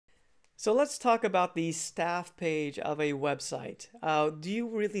So let's talk about the staff page of a website. Do you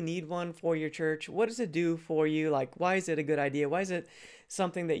really need one for your church? What does it do for you? Like, why is it a good idea? Why is it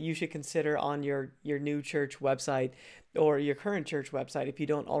something that you should consider on your new church website or your current church website if you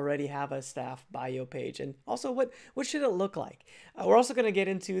don't already have a staff bio page? And also, what should it look like? We're also going to get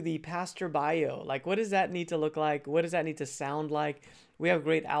into the pastor bio. Like, what does that need to look like? What does that need to sound like? We have a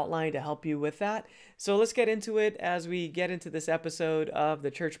great outline to help you with that. So let's get into it as we get into this episode of the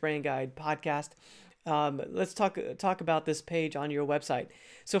Church Brand Guide podcast. Let's talk about this page on your website.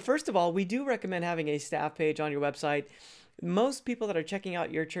 So first of all, we do recommend having a staff page on your website. Most people that are checking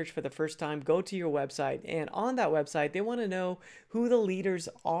out your church for the first time go to your website, and on that website, they want to know who the leaders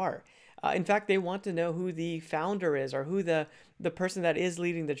are. In fact, they want to know who the founder is, or who the person that is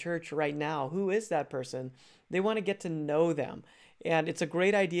leading the church right now. Who is that person? They want to get to know them. And it's a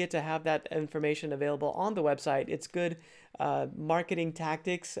great idea to have that information available on the website. It's good marketing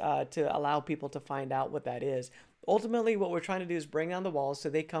tactics to allow people to find out what that is. Ultimately, what we're trying to do is bring down the walls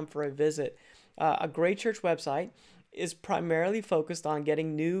so they come for a visit. A great church website is primarily focused on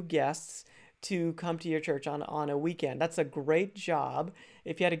getting new guests to come to your church on a weekend. That's a great job.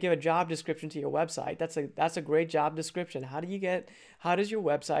 If you had to give a job description to your website, that's a great job description. How does your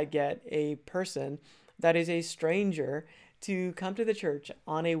website get a person that is a stranger to come to the church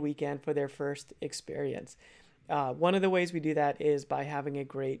on a weekend for their first experience? One of the ways we do that is by having a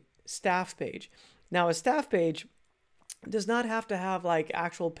great staff page. Now, a staff page does not have to have like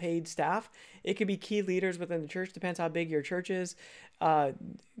actual paid staff. It could be key leaders within the church. Depends how big your church is.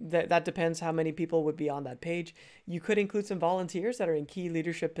 That depends how many people would be on that page. You could include some volunteers that are in key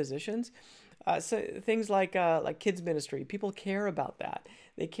leadership positions. So things like kids ministry, people care about that.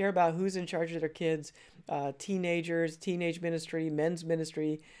 They care about who's in charge of their kids, teenagers, teenage ministry, men's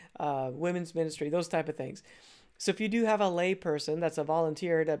ministry, women's ministry, those type of things. So if you do have a lay person that's a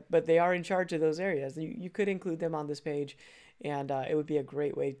volunteer, but they are in charge of those areas, you could include them on this page, and it would be a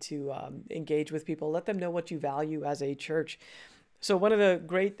great way to engage with people. Let them know what you value as a church. So one of the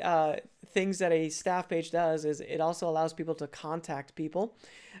great things that a staff page does is it also allows people to contact people,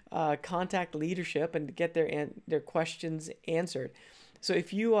 contact leadership, and get their questions answered. So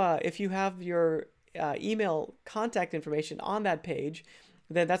if you have your email contact information on that page,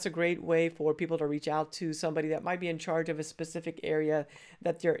 then that's a great way for people to reach out to somebody that might be in charge of a specific area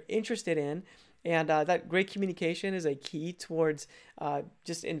that they're interested in. And that great communication is a key towards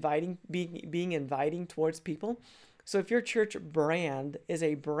just being inviting towards people. So if your church brand is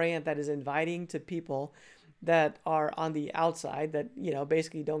a brand that is inviting to people that are on the outside, that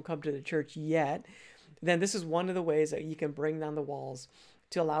basically don't come to the church yet, then this is one of the ways that you can bring down the walls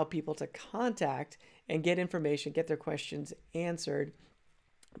to allow people to contact and get information, get their questions answered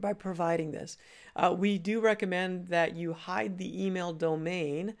by providing this. We do recommend that you hide the email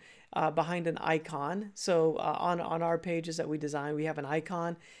domain behind an icon. So on our pages that we design, we have an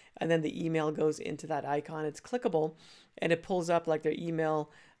icon, and then the email goes into that icon. It's clickable, and it pulls up like their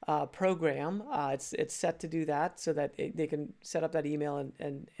email program. It's set to do that so that they can set up that email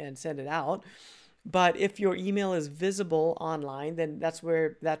and send it out. But if your email is visible online, then that's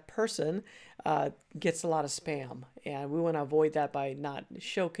where that person gets a lot of spam. And we want to avoid that by not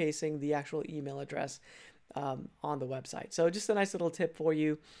showcasing the actual email address on the website. So just a nice little tip for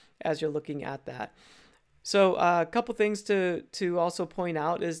you as you're looking at that. So a couple things to also point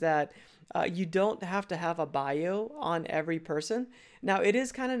out is that you don't have to have a bio on every person. Now, it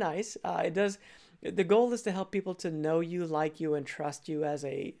is kind of nice. The goal is to help people to know you, like you, and trust you as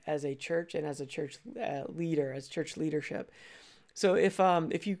a church and as a church leader, as church leadership. So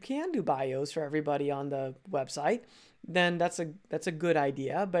if you can do bios for everybody on the website, then that's a good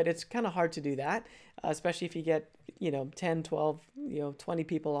idea. But it's kind of hard to do that, especially if you get 10, 12, 20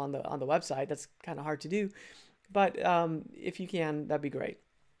 people on the website. That's kind of hard to do. But if you can, that'd be great.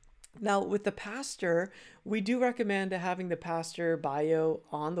 Now, with the pastor, we do recommend having the pastor bio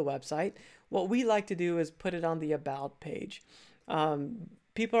on the website. What we like to do is put it on the About page.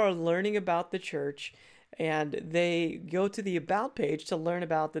 People are learning about the church, and they go to the About page to learn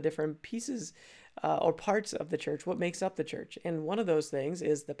about the different pieces or parts of the church, what makes up the church. And one of those things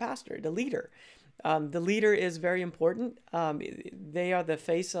is the pastor, the leader. The leader is very important. They are the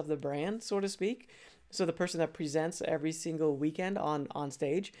face of the brand, so to speak. So the person that presents every single weekend on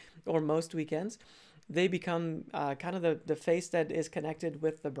stage, or most weekends, they become kind of the face that is connected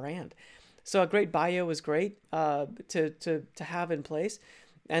with the brand. So a great bio is great to have in place.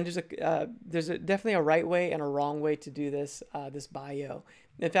 And there's definitely a right way and a wrong way to do this bio.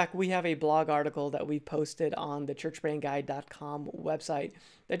 In fact, we have a blog article that we posted on the churchbrandguide.com website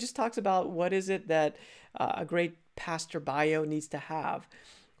that just talks about what is it that a great pastor bio needs to have.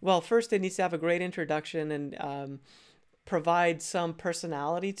 Well, first, it needs to have a great introduction and provide some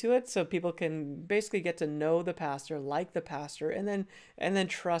personality to it, so people can basically get to know the pastor, like the pastor, and then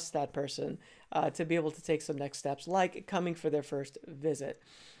trust that person to be able to take some next steps, like coming for their first visit.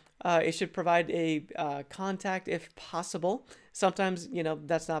 It should provide a contact if possible. Sometimes,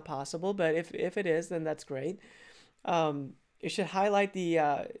 that's not possible, but if it is, then that's great. It should highlight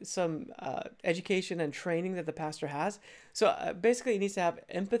the some education and training that the pastor has. So basically, it needs to have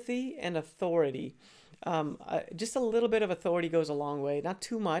empathy and authority. Just a little bit of authority goes a long way, not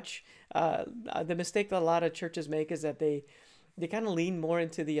too much. The mistake that a lot of churches make is that they kind of lean more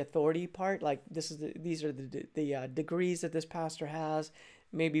into the authority part, like these are the degrees that this pastor has,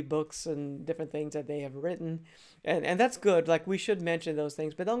 maybe books and different things that they have written, and that's good. Like, we should mention those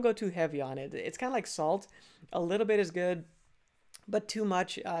things, but don't go too heavy on it. It's kind of like salt. A little bit is good, but too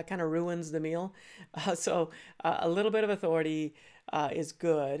much kind of ruins the meal. A little bit of authority is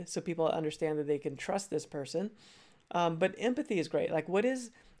good, so people understand that they can trust this person. But empathy is great. Like, what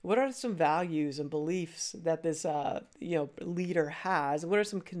are some values and beliefs that this leader has? What are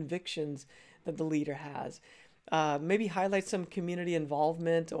some convictions that the leader has? Maybe highlight some community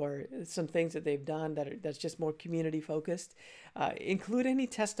involvement or some things that they've done that's just more community focused. Include any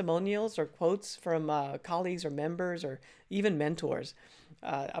testimonials or quotes from colleagues or members or even mentors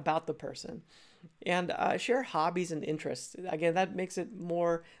about the person. And share hobbies and interests. Again, that makes it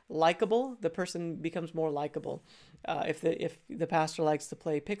more likable. The person becomes more likable. If the pastor likes to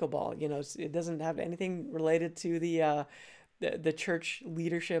play pickleball, it doesn't have anything related to the church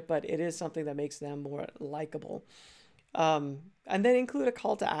leadership, but it is something that makes them more likable. And then include a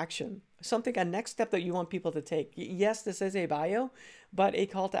call to action, a next step that you want people to take. Yes, this is a bio, but a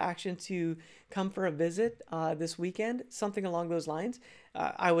call to action to come for a visit this weekend, something along those lines.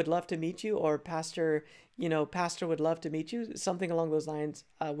 I would love to meet you, or pastor would love to meet you. Something along those lines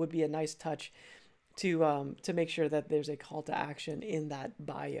would be a nice touch to make sure that there's a call to action in that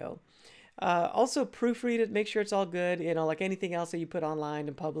bio. Also, proofread it, make sure it's all good. Like anything else that you put online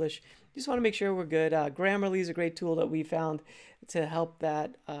and publish, you just want to make sure we're good. Grammarly is a great tool that we found to help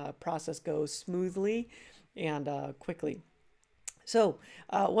that process go smoothly and quickly. So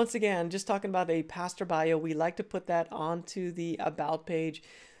once again, just talking about a pastor bio, we like to put that onto the About page.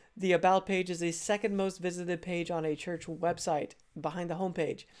 The About page is the second most visited page on a church website behind the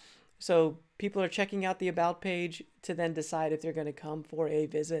homepage. So people are checking out the About page to then decide if they're going to come for a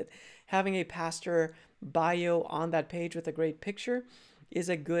visit. Having a pastor bio on that page with a great picture is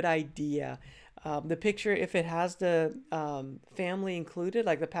a good idea. The picture, if it has the family included,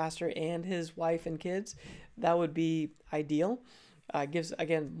 like the pastor and his wife and kids, that would be ideal. Gives,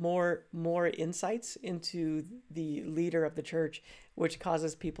 again, more insights into the leader of the church, which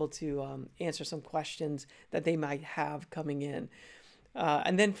causes people to answer some questions that they might have coming in.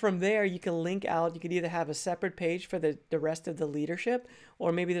 And then from there, you can link out. You could either have a separate page for the rest of the leadership,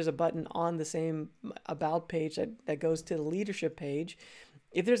 or maybe there's a button on the same About page that goes to the leadership page.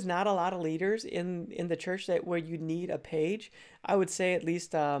 If there's not a lot of leaders in the church where you need a page, I would say at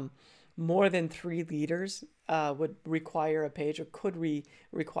least more than 3 leaders would require a page, or could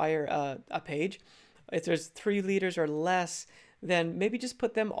require a page. If there's 3 leaders or less, then maybe just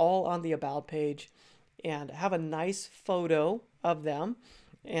put them all on the About page and have a nice photo of them,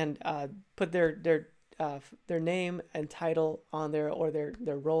 and put their name and title on there, or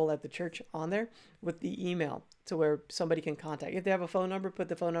their role at the church on there, with the email to where somebody can contact. If they have a phone number, put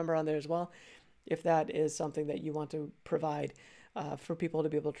the phone number on there as well, if that is something that you want to provide for people to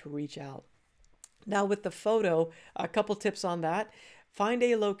be able to reach out. Now, with the photo, a couple tips on that. Find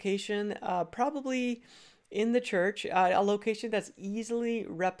a location, probably in the church, a location that's easily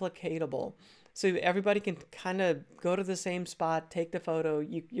replicatable. So everybody can kind of go to the same spot, take the photo.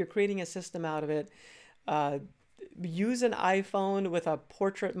 You're creating a system out of it. Use an iPhone with a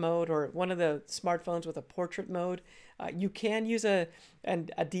portrait mode, or one of the smartphones with a portrait mode. You can use a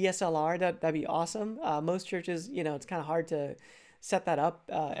DSLR. That'd be awesome. Most churches, it's kind of hard to set that up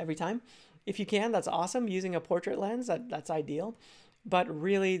every time. If you can, that's awesome. Using a portrait lens, that's ideal. But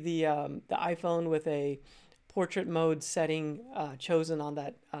really, the iPhone with a portrait mode setting chosen on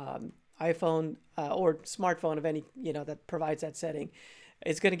that iPhone or smartphone of any, that provides that setting,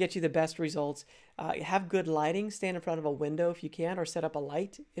 is going to get you the best results. Have good lighting. Stand in front of a window if you can, or set up a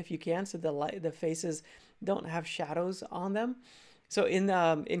light if you can, so the faces don't have shadows on them. So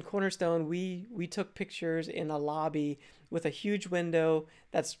in Cornerstone, we took pictures in a lobby with a huge window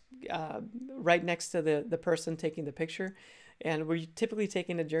that's right next to the person taking the picture, and we're typically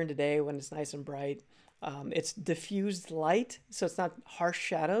taking it during the day when it's nice and bright. It's diffused light, so it's not harsh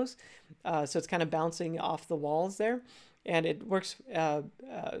shadows. So it's kind of bouncing off the walls there. and it works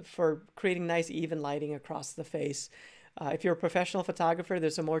for creating nice even lighting across the face. If you're a professional photographer,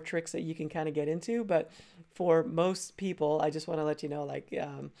 there's some more tricks that you can kind of get into, but for most people, I just want to let you know, like,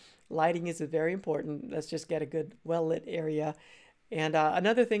 lighting is very important. Let's just get a good, well-lit area. And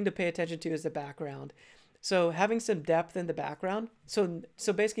another thing to pay attention to is the background. So having some depth in the background. So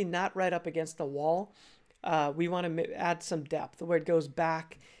basically not right up against the wall. We want to add some depth where it goes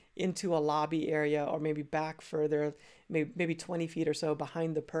back into a lobby area, or maybe back further, maybe 20 feet or so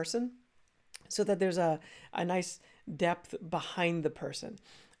behind the person, so that there's a nice depth behind the person.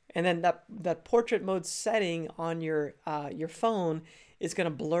 And then that portrait mode setting on your phone is going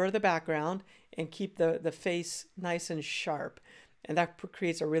to blur the background and keep the face nice and sharp. And that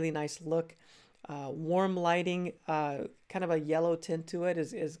creates a really nice look. Warm lighting, kind of a yellow tint to it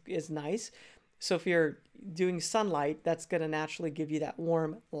is nice. So if you're doing sunlight, that's going to naturally give you that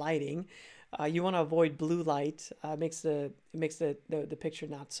warm lighting. You want to avoid blue light. Makes the picture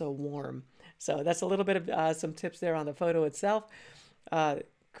not so warm. So that's a little bit of some tips there on the photo itself.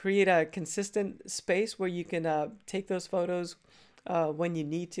 Create a consistent space where you can take those photos when you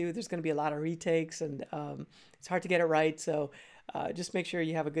need to. There's going to be a lot of retakes, and it's hard to get it right. So just make sure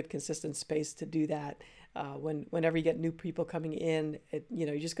you have a good consistent space to do that. Whenever you get new people coming in,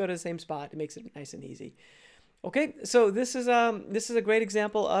 you just go to the same spot. It makes it nice and easy. Okay, so this is a great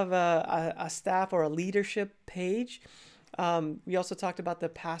example of a staff or a leadership page. We also talked about the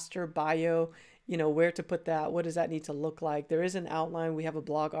pastor bio, where to put that. What does that need to look like? There is an outline. We have a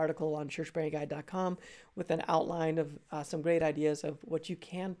blog article on churchbrandguide.com with an outline of some great ideas of what you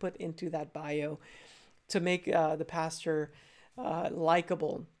can put into that bio to make the pastor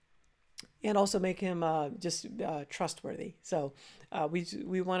likable, and also make him just trustworthy. So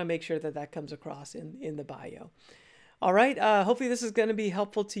we want to make sure that comes across in the bio. All right. Hopefully this is going to be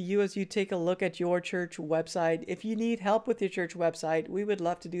helpful to you as you take a look at your church website. If you need help with your church website, we would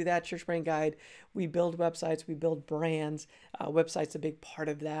love to do that. Church Brand Guide, we build websites, we build brands. Website's a big part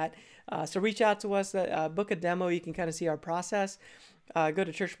of that. So reach out to us, book a demo. You can kind of see our process. Go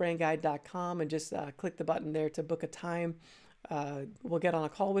to churchbrandguide.com and just click the button there to book a time. We'll get on a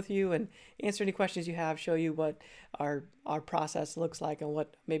call with you and answer any questions you have, show you what our process looks like and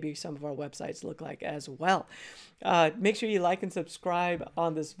what maybe some of our websites look like as well. Make sure you like and subscribe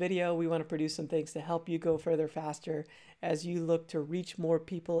on this video. We want to produce some things to help you go further faster as you look to reach more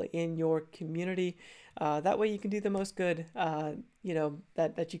people in your community. That way you can do the most good,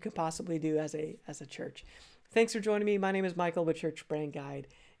 that you could possibly do as a church. Thanks for joining me. My name is Michael with Church Brand Guide,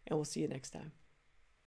 and we'll see you next time.